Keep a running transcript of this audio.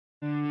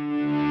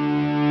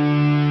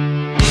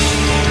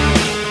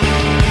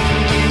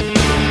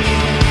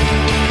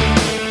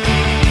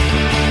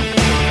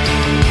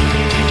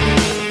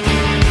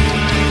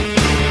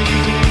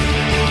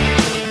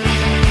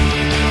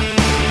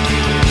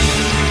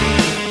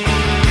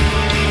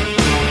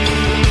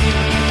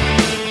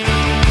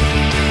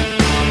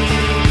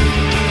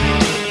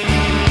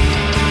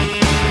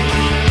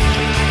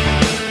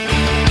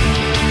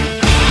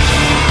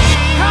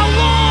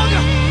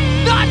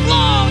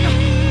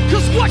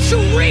what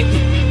you reap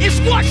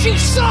is what you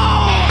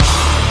sow.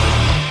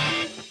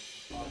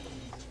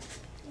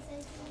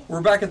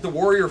 We're back at the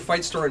Warrior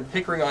Fight Store in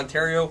Pickering,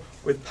 Ontario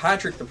with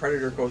Patrick the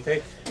Predator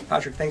Cote.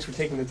 Patrick, thanks for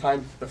taking the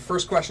time. The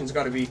first question's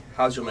got to be,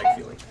 how's your leg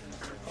feeling?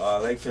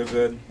 Leg feel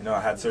good. You know, I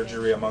had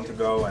surgery a month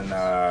ago, and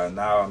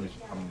now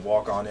I'm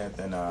walk on it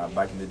and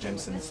back in the gym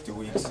since 2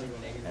 weeks.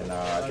 And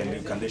I can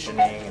do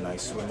conditioning, and I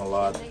swim a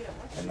lot.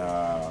 And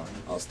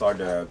I'll start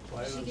the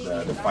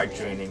fight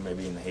training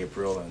maybe in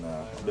April, and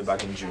I'll be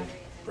back in June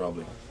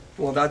probably.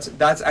 Well, that's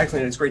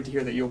excellent. It's great to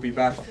hear that you'll be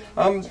back.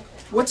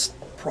 What's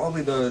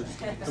probably the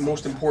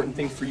most important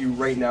thing for you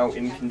right now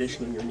in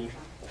conditioning your knee?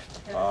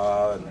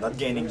 Not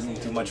gaining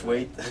too much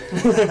weight.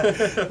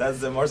 That's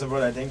the most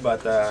important thing.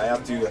 But I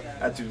have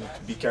to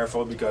be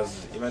careful,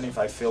 because even if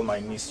I feel my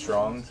knee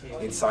strong,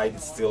 inside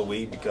it's still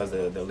weak because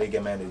the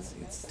ligament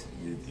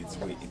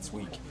it's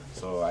weak.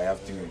 So I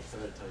have to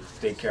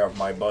take care of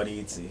my body.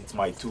 It's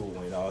my tool.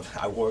 You know,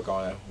 I work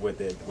on it with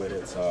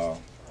it. So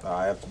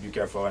I have to be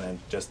careful and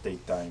just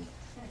take time.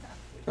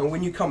 And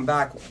when you come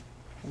back,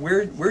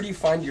 where do you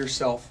find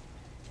yourself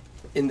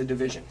in the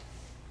division?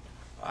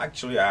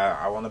 Actually,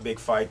 I want a big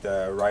fight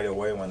right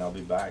away when I'll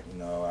be back. You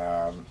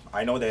know,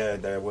 I know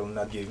they will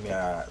not give me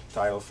a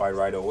title fight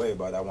right away,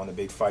 but I want a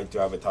big fight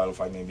to have a title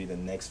fight maybe the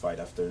next fight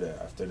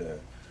after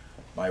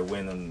my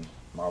win and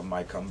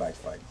my comeback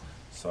fight.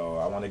 So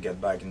I want to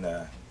get back in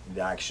the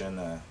action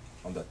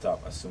on the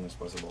top as soon as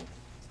possible.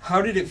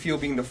 How did it feel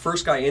being the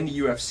first guy in the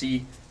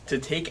UFC to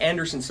take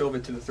Anderson Silva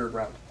to the third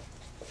round?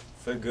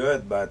 Feel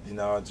good, but you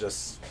know,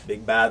 just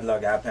big bad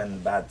luck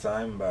happened, bad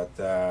time.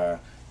 But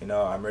you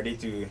know, I'm ready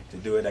to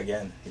do it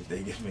again if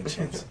they give me a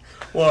chance.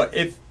 Well,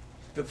 if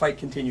the fight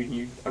continued and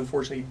you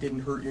unfortunately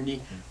didn't hurt your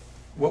knee,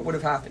 what would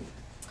have happened?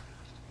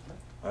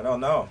 I don't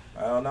know.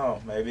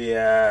 Maybe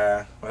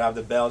we'll have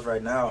the belt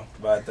right now.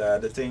 But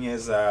the thing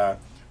is,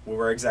 we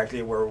were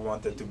exactly where we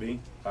wanted to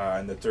be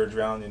in the third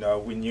round. You know,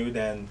 we knew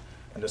then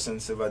Anderson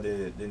Silva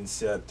didn't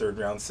see a third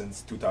round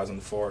since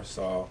 2004.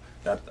 So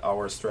that was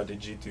our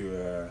strategy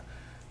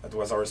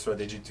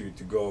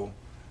to go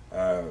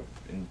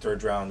in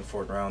third round,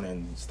 fourth round,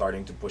 and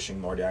starting to pushing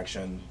more the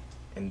action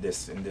in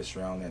this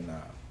round, and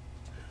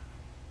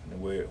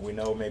we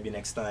know maybe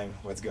next time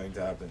what's going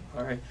to happen.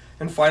 All right,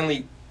 and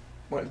finally,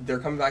 they're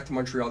coming back to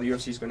Montreal. The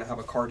UFC is going to have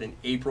a card in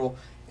April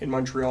in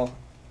Montreal.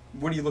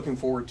 What are you looking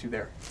forward to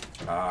there?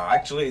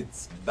 Actually,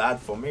 it's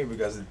bad for me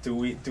because it's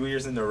 2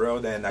 years in a row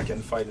and I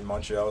can fight in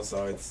Montreal,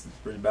 so it's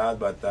pretty bad.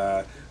 But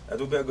that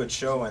will be a good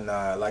show. And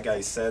like I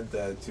said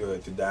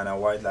to Dana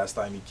White last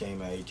time he came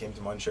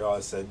to Montreal, I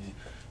said,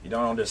 "You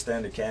don't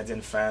understand. The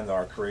Canadian fans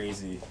are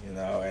crazy, you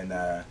know." And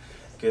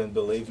couldn't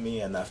believe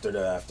me. And after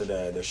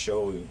the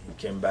show, he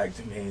came back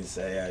to me and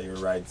said, "Yeah, you're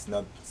right. It's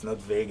not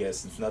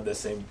Vegas. It's not the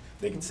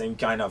same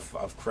kind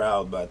of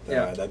crowd. But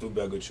that will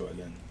be a good show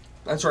again."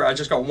 That's right. I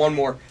just got one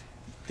more.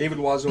 David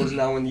Loiseau is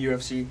now in the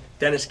UFC.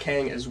 Dennis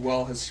Kang as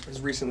well has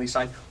recently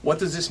signed. What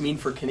does this mean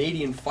for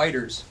Canadian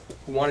fighters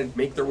who want to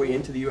make their way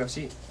into the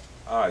UFC?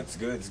 It's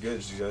good. It's good.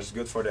 It's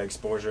good for the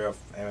exposure of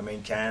MMA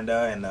in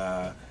Canada, and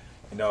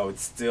you know,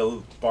 it's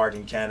still part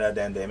in Canada.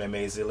 Then the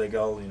MMA is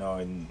illegal. You know,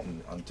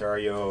 in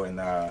Ontario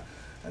and I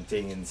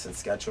think in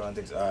Saskatchewan,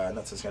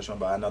 not Saskatchewan,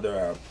 but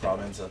another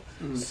province.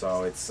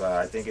 So it's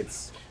I think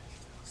it's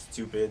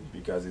stupid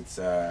because it's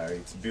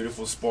a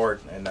beautiful sport,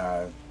 and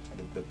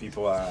the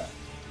people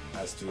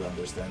has to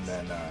understand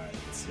that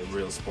it's a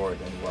real sport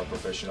and we're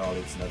professional.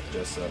 It's not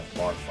just a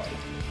bar fight.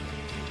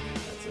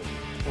 That's it.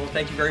 Well,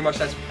 thank you very much.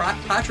 That's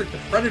Patrick the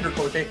Predator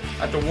Cote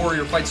at the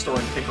Warrior Fight Store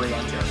in Pickering,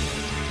 Ontario.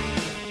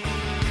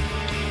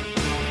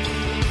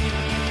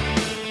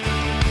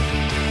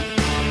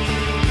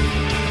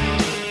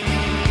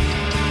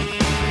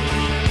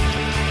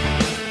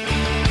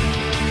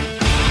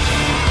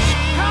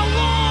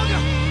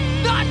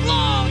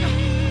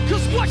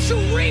 What you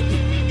reap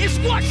is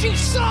what you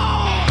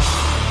sow.